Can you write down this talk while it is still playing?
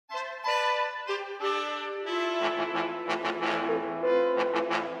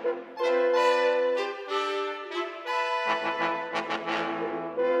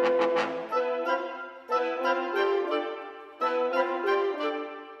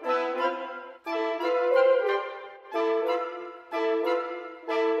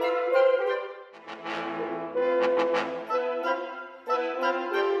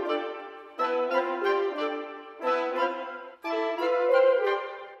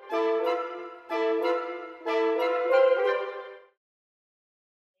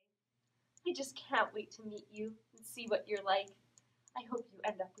I just can't wait to meet you and see what you're like. I hope you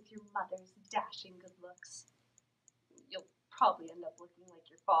end up with your mother's dashing good looks. You'll probably end up looking like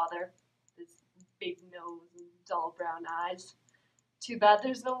your father, his big nose and dull brown eyes. Too bad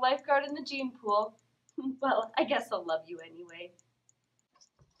there's no lifeguard in the gene pool. Well, I guess I'll love you anyway.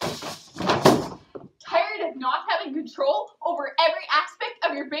 Tired of not having control over every aspect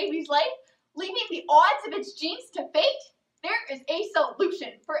of your baby's life, leaving the odds of its genes to fate? There is a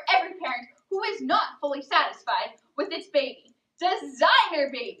solution for every parent who is not fully satisfied with its baby.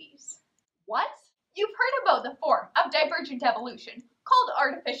 Designer babies! What? You've heard about the form of divergent evolution, called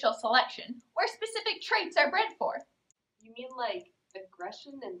artificial selection, where specific traits are bred for. You mean like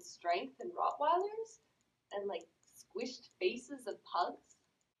aggression and strength in Rottweilers? And like squished faces of pugs?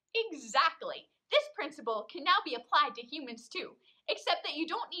 Exactly. This principle can now be applied to humans too, except that you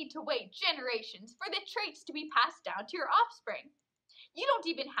don't need to wait generations for the traits to be passed down to your offspring. You don't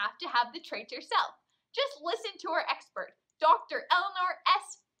even have to have the traits yourself. Just listen to our expert, Dr. Eleanor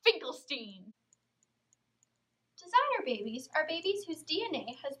S. Finkelstein. Designer babies are babies whose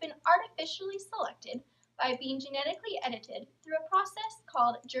DNA has been artificially selected by being genetically edited through a process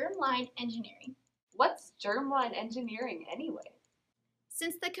called Germ Line Engineering. What's Germ Line Engineering anyway?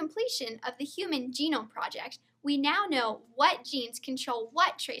 Since the completion of the Human Genome Project, we now know what genes control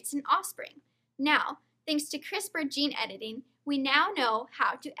what traits in offspring. Now, thanks to CRISPR gene editing, we now know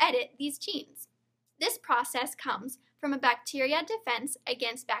how to edit these genes. This process comes from a bacteria defense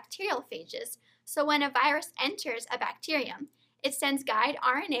against bacterial phages, so when a virus enters a bacterium, it sends guide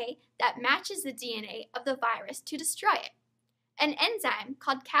RNA that matches the DNA of the virus to destroy it. An enzyme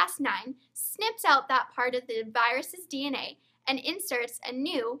called Cas9 snips out that part of the virus's DNA and inserts a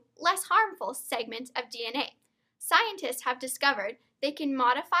new, less harmful segment of DNA. Scientists have discovered they can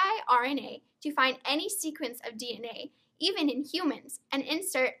modify RNA to find any sequence of DNA, even in humans, and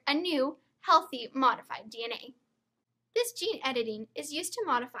insert a new, healthy, modified DNA. This gene editing is used to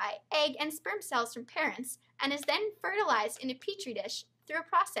modify egg and sperm cells from parents and is then fertilized in a petri dish through a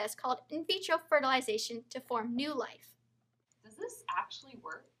process called in vitro fertilization to form new life. Does this actually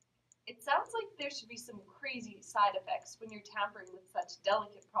work? It sounds like there should be some crazy side effects when you're tampering with such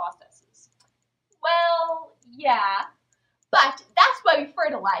delicate processes. Well, yeah, but that's why we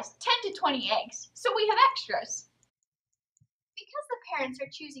fertilize 10 to 20 eggs, so we have extras. Because the parents are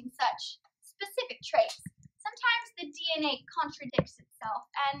choosing such specific traits, sometimes the DNA contradicts itself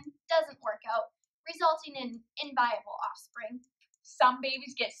and doesn't work out, resulting in inviable offspring. Some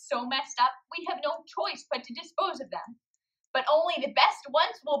babies get so messed up, we have no choice but to dispose of them. But only the best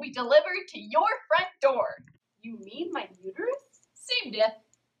ones will be delivered to your front door. You mean my uterus? Same diff.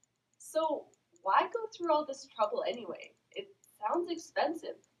 So why go through all this trouble anyway? It sounds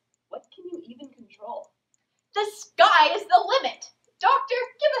expensive. What can you even control? The sky is the limit. Doctor,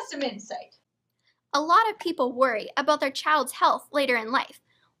 give us some insight. A lot of people worry about their child's health later in life.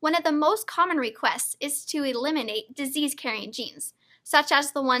 One of the most common requests is to eliminate disease-carrying genes, such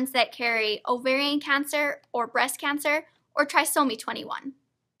as the ones that carry ovarian cancer or breast cancer or trisomy 21.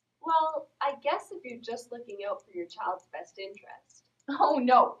 Well, I guess if you're just looking out for your child's best interest. Oh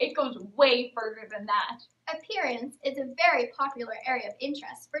no, it goes way further than that. Appearance is a very popular area of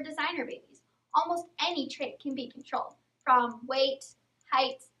interest for designer babies. Almost any trait can be controlled, from weight,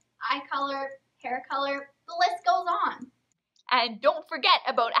 height, eye color, hair color, the list goes on. And don't forget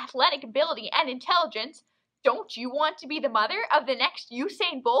about athletic ability and intelligence. Don't you want to be the mother of the next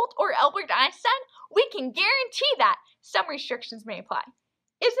Usain Bolt or Albert Einstein? We can guarantee that. Some restrictions may apply.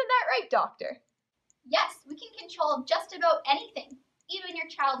 Isn't that right, Doctor? Yes, we can control just about anything, even your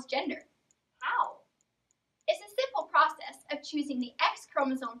child's gender. How? It's a simple process of choosing the X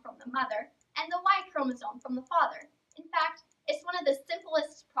chromosome from the mother and the Y chromosome from the father. In fact, it's one of the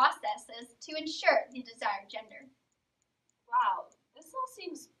simplest processes to ensure the desired gender. Wow, this all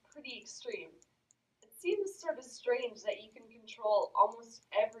seems pretty extreme. It seems sort of strange that you can control almost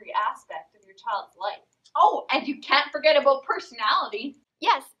every aspect of your child's life. Oh, and you can't forget about personality.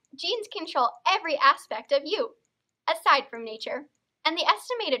 Yes, genes control every aspect of you, aside from nature. And the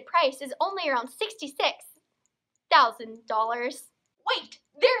estimated price is only around $66,000. Wait,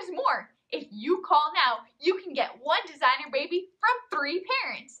 there's more. If you call now, you can get one designer baby from 3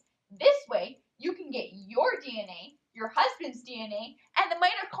 parents. This way, you can get your DNA, your husband's DNA, and the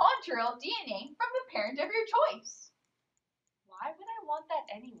mitochondrial DNA from the parent of your choice. Why would I want that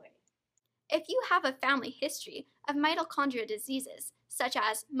anyway? If you have a family history of mitochondrial diseases, such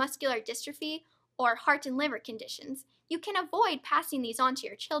as muscular dystrophy or heart and liver conditions, you can avoid passing these on to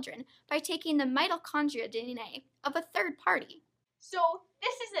your children by taking the mitochondrial DNA of a third party. So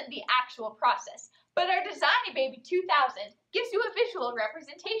this isn't the actual process, but our Design a Baby 2000 gives you a visual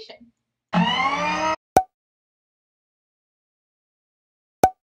representation.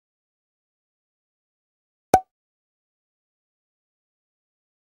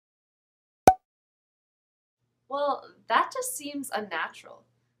 Well, that just seems unnatural.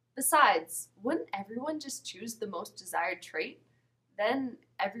 Besides, wouldn't everyone just choose the most desired trait? Then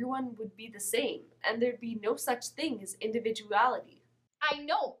everyone would be the same, and there'd be no such thing as individuality. I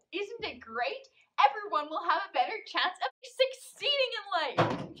know, isn't it great? Everyone will have a better chance of succeeding in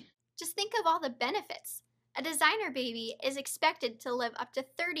life. Just think of all the benefits. A designer baby is expected to live up to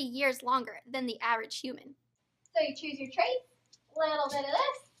 30 years longer than the average human. So you choose your trait, little bit of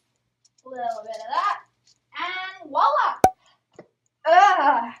this, little bit of that, and voila!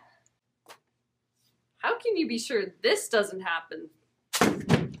 Ugh. How can you be sure this doesn't happen?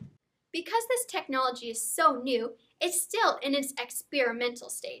 Because this technology is so new, it's still in its experimental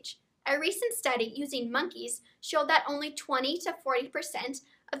stage. A recent study using monkeys showed that only 20 to 40%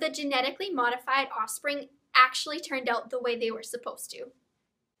 of the genetically modified offspring actually turned out the way they were supposed to.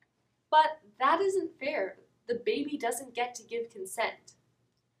 But that isn't fair. The baby doesn't get to give consent.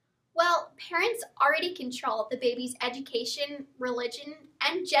 Well, parents already control the baby's education, religion,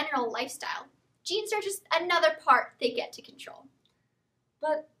 and general lifestyle. Genes are just another part they get to control.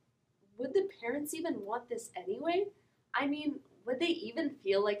 But would the parents even want this anyway? I mean, would they even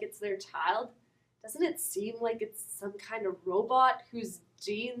feel like it's their child? Doesn't it seem like it's some kind of robot whose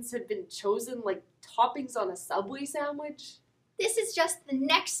genes have been chosen like toppings on a Subway sandwich? This is just the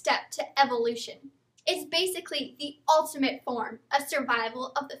next step to evolution. It's basically the ultimate form of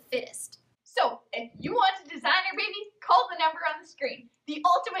survival of the fittest. So, if you want a designer baby, call the number on the screen. The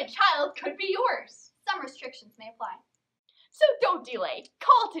ultimate child could be yours. Some restrictions may apply. So don't delay.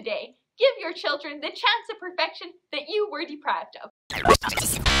 Call today. Give your children the chance of perfection that you were deprived of.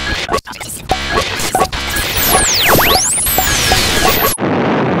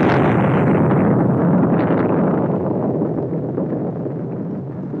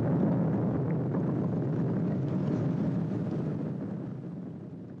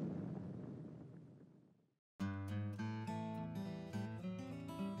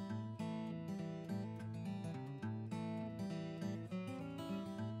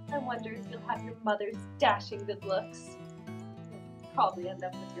 I wonder if you'll have your mother's dashing good looks. You'll probably end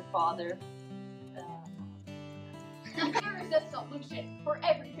up with your father. There is a solution for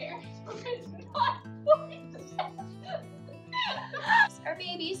every parent who is not fully Our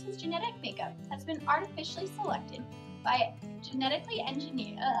babies whose genetic makeup has been artificially selected by genetically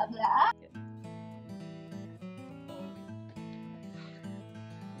engineering.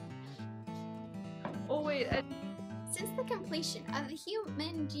 Oh wait, Since the completion of the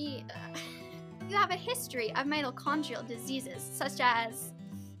human gene, you have a history of mitochondrial diseases such as,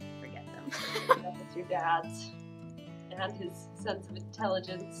 forget them. That was your dad's. And his sense of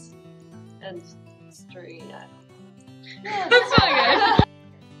intelligence and history. I don't know. that's not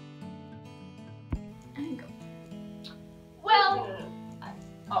good. Well,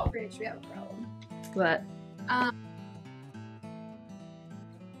 Oh, Rich, we have a problem. What?